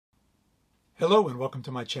Hello and welcome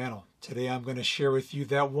to my channel. Today I'm going to share with you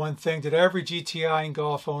that one thing that every GTI and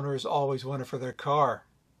Golf owner has always wanted for their car.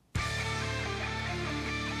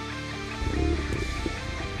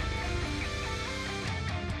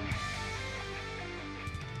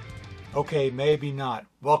 Okay, maybe not.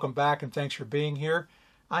 Welcome back and thanks for being here.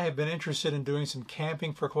 I have been interested in doing some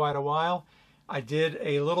camping for quite a while. I did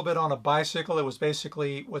a little bit on a bicycle. It was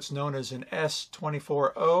basically what's known as an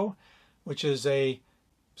S24O, which is a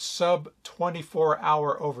sub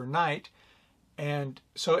 24-hour overnight. And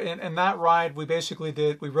so in that ride we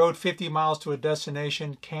rode 50 miles to a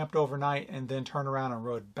destination, camped overnight, and then turned around and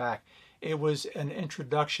rode back. It was an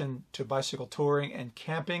introduction to bicycle touring and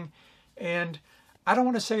camping, and I don't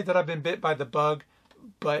want to say that I've been bit by the bug,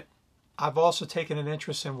 but I've also taken an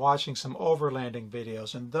interest in watching some overlanding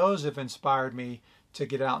videos, and those have inspired me to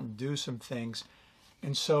get out and do some things.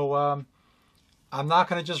 And so I'm not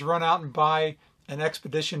going to just run out and buy an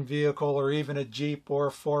expedition vehicle or even a Jeep or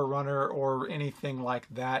a 4Runner or anything like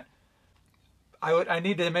that. I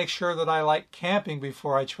need to make sure that I like camping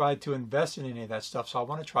before I try to invest in any of that stuff. So I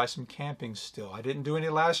want to try some camping still. I didn't do any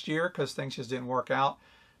last year because things just didn't work out,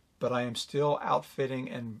 but I am still outfitting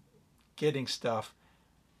and getting stuff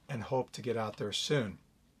and hope to get out there soon.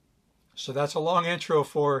 So that's a long intro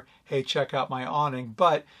for, hey, check out my awning.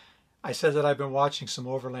 But I said that I've been watching some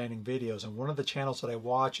overlanding videos, and one of the channels that I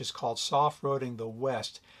watch is called Soft-Roading the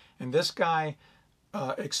West. And this guy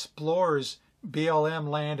explores BLM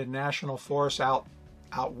land and national forests out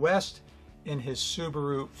west in his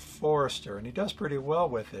Subaru Forester, and he does pretty well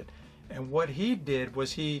with it. And what he did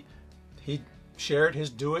was he shared his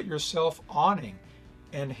do-it-yourself awning,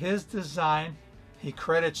 and his design, he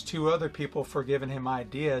credits two other people for giving him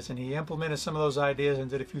ideas, and he implemented some of those ideas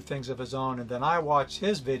and did a few things of his own. And then I watched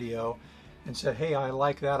his video and said, hey, I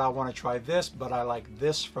like that, I want to try this, but I like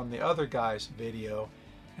this from the other guy's video.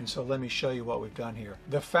 And so let me show you what we've done here.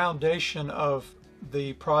 The foundation of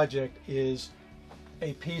the project is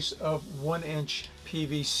a piece of 1-inch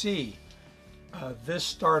PVC. This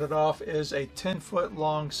started off as a 10-foot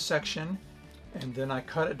long section, and then I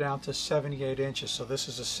cut it down to 78 inches. So this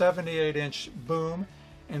is a 78-inch boom,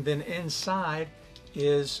 and then inside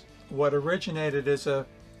is what originated as a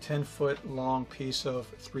 10-foot long piece of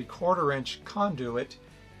 3/4 inch conduit,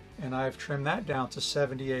 and I've trimmed that down to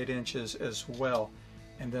 78 inches as well.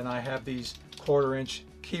 And then I have these 1/4 inch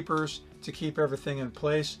keepers to keep everything in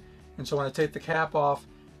place. And so when I take the cap off,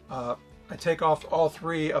 I take off all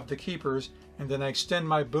three of the keepers, and then I extend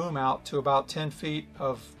my boom out to about 10 feet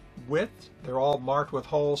of width. They're all marked with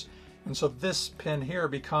holes, and so this pin here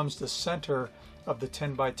becomes the center of the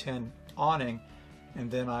 10 by 10 awning,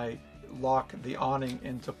 and then I lock the awning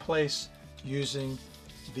into place using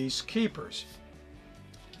these keepers.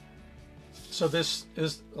 So this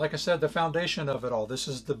is, like I said, the foundation of it all. This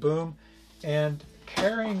is the boom, and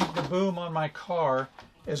carrying the boom on my car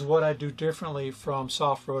is what I do differently from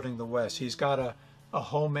Soft-Roading the West. He's got a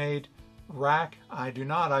homemade rack. I do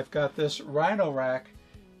not. I've got this Rhino rack.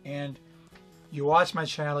 And you watch my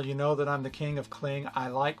channel, you know that I'm the king of cling. I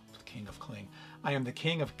am the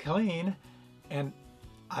king of clean, and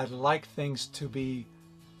I like things to be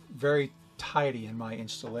very tidy in my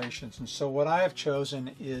installations. And so what I have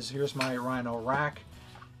chosen is, here's my Rhino rack,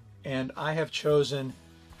 and I have chosen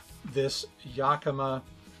this Yakima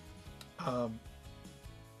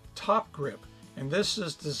top grip. And this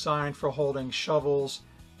is designed for holding shovels,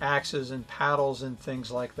 axes, and paddles and things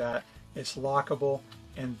like that. It's lockable.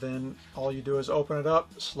 And then all you do is open it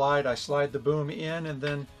up, I slide the boom in, and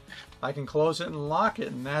then I can close it and lock it,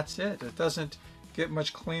 and that's it. It doesn't get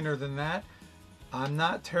much cleaner than that. I'm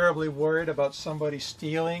not terribly worried about somebody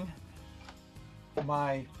stealing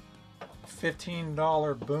my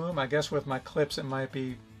 $15 boom. I guess with my clips it might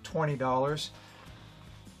be $20.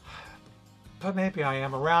 But maybe I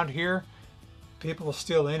am. Around here, people will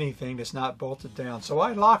steal anything that's not bolted down. So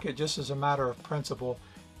I lock it just as a matter of principle,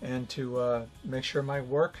 and to make sure my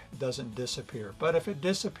work doesn't disappear. But if it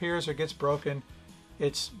disappears or gets broken,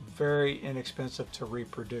 it's very inexpensive to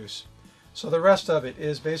reproduce. So the rest of it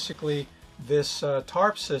is basically this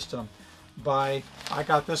tarp system. I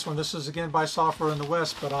got this one. This is again by Soft-Roading the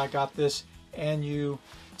West, but I got this NU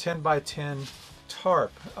 10 by 10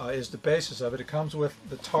 tarp is the basis of it. It comes with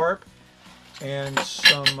the tarp and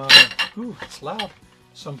some, it's loud,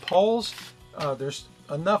 some poles. There's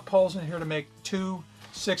enough poles in here to make two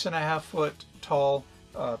 6.5 foot tall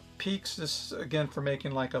peaks. This again for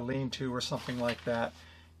making like a lean-to or something like that.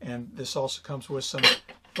 And this also comes with some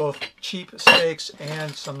both cheap stakes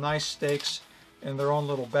and some nice stakes in their own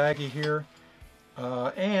little baggie here.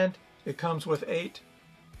 And it comes with 8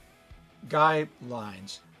 guide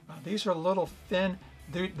lines. These are a little thin.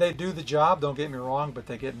 They do the job, don't get me wrong, but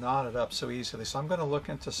they get knotted up so easily. So I'm going to look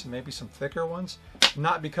into maybe some thicker ones,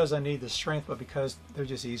 not because I need the strength, but because they're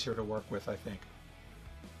just easier to work with, I think.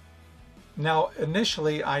 Now,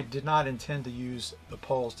 initially, I did not intend to use the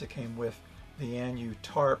poles that came with the ANU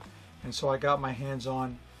tarp, and so I got my hands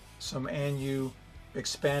on some ANU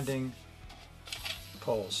expanding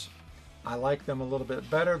poles. I like them a little bit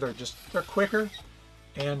better. They're quicker,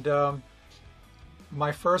 and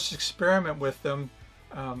my first experiment with them,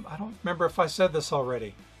 I don't remember if I said this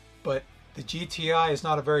already, but the GTI is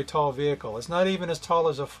not a very tall vehicle. It's not even as tall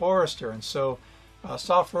as a Forester, and so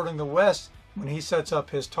Soft Roading the West, when he sets up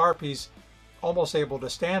his tarp, he's almost able to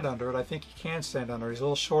stand under it. I think he can stand under it. He's a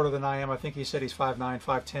little shorter than I am. I think he said he's 5'9",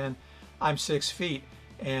 5'10". I'm 6 feet,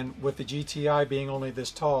 and with the GTI being only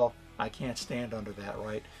this tall, I can't stand under that,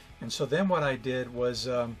 right? And so then what I did was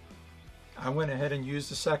I went ahead and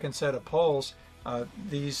used the second set of poles.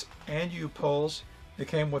 These ANU poles that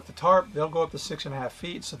came with the tarp, they'll go up to 6.5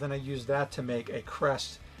 feet, so then I used that to make a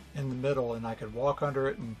crest in the middle, and I could walk under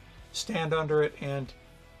it and stand under it, and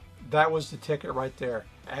that was the ticket right there.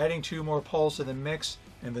 Adding 2 more poles to the mix,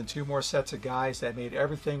 and then 2 more sets of guys, that made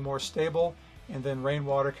everything more stable, and then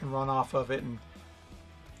rainwater can run off of it, and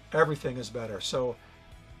everything is better. So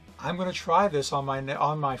I'm going to try this on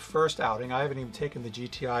my first outing. I haven't even taken the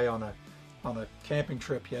GTI on a camping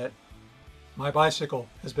trip yet. My bicycle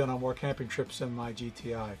has been on more camping trips than my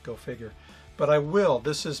GTI, go figure. But I will.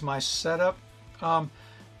 This is my setup.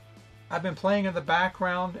 I've been playing in the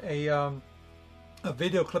background a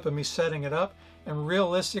video clip of me setting it up, and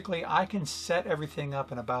realistically I can set everything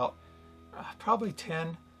up in about probably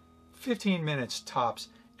 10-15 minutes tops.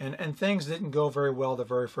 And things didn't go very well the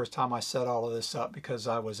very first time I set all of this up, because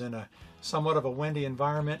I was in a somewhat of a windy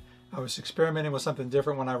environment. I was experimenting with something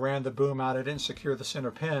different. When I ran the boom out, I didn't secure the center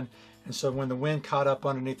pin, and so when the wind caught up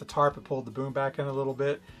underneath the tarp, it pulled the boom back in a little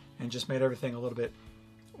bit and just made everything a little bit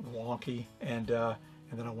wonky, and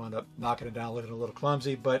then I wound up knocking it down, looking a little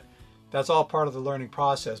clumsy, but that's all part of the learning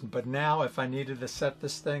process. But now if I needed to set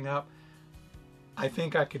this thing up, I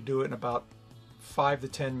think I could do it in about 5 to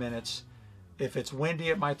 10 minutes. If it's windy,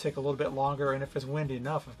 it might take a little bit longer, and if it's windy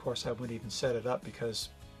enough, of course, I wouldn't even set it up, because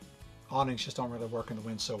awnings just don't really work in the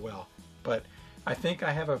wind so well. But I think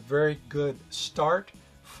I have a very good start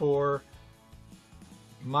for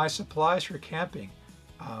my supplies for camping.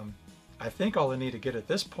 I think all I need to get at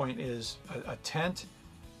this point is a tent.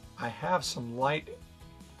 I have some light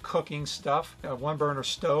cooking stuff, a 1-burner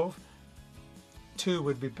stove. 2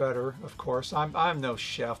 would be better, of course. I'm no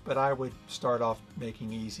chef, but I would start off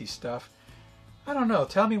making easy stuff. I don't know.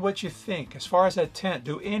 Tell me what you think. As far as that tent,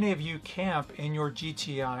 do any of you camp in your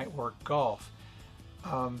GTI or Golf?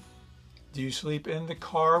 Do you sleep in the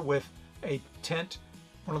car with a tent,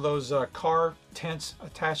 one of those car tents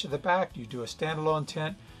attached to the back? Do you do a standalone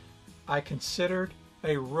tent? I considered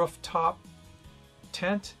a rooftop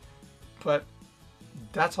tent, but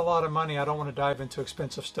that's a lot of money. I don't want to dive into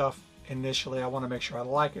expensive stuff initially. I want to make sure I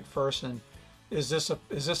like it first, and is this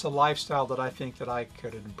a lifestyle that I think that I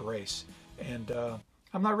could embrace? And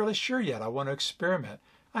I'm not really sure yet. I want to experiment.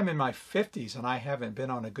 I'm in my 50s, and I haven't been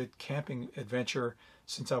on a good camping adventure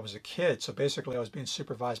since I was a kid. So basically I was being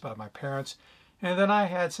supervised by my parents, and then I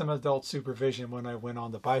had some adult supervision when I went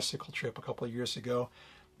on the bicycle trip a couple of years ago,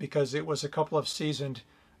 because it was a couple of seasoned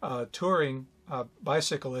touring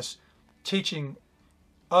bicyclists teaching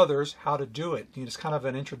others how to do it. It's kind of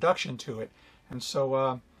an introduction to it. And so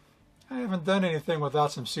I haven't done anything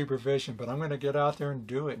without some supervision, but I'm going to get out there and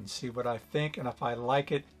do it and see what I think. And if I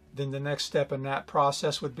like it, then the next step in that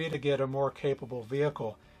process would be to get a more capable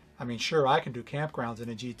vehicle. I mean, sure, I can do campgrounds in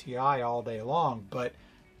a GTI all day long, but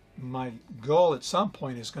my goal at some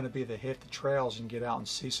point is going to be to hit the trails and get out and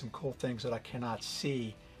see some cool things that I cannot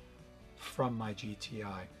see from my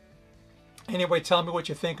GTI. Anyway, tell me what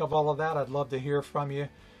you think of all of that. I'd love to hear from you.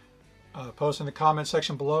 Post in the comment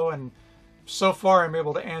section below, and so far I'm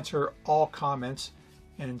able to answer all comments,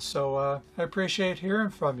 and so I appreciate hearing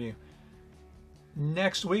from you.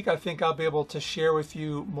 Next week I think I'll be able to share with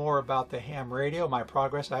you more about the ham radio, my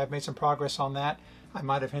progress. I have made some progress on that. I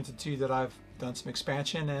might have hinted to you that I've done some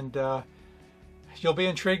expansion, and you'll be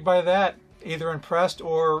intrigued by that, either impressed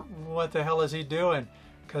or what the hell is he doing,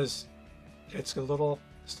 because it's a little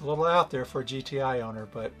out there for a GTI owner,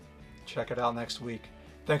 but check it out next week.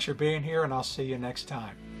 Thanks for being here, and I'll see you next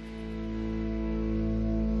time.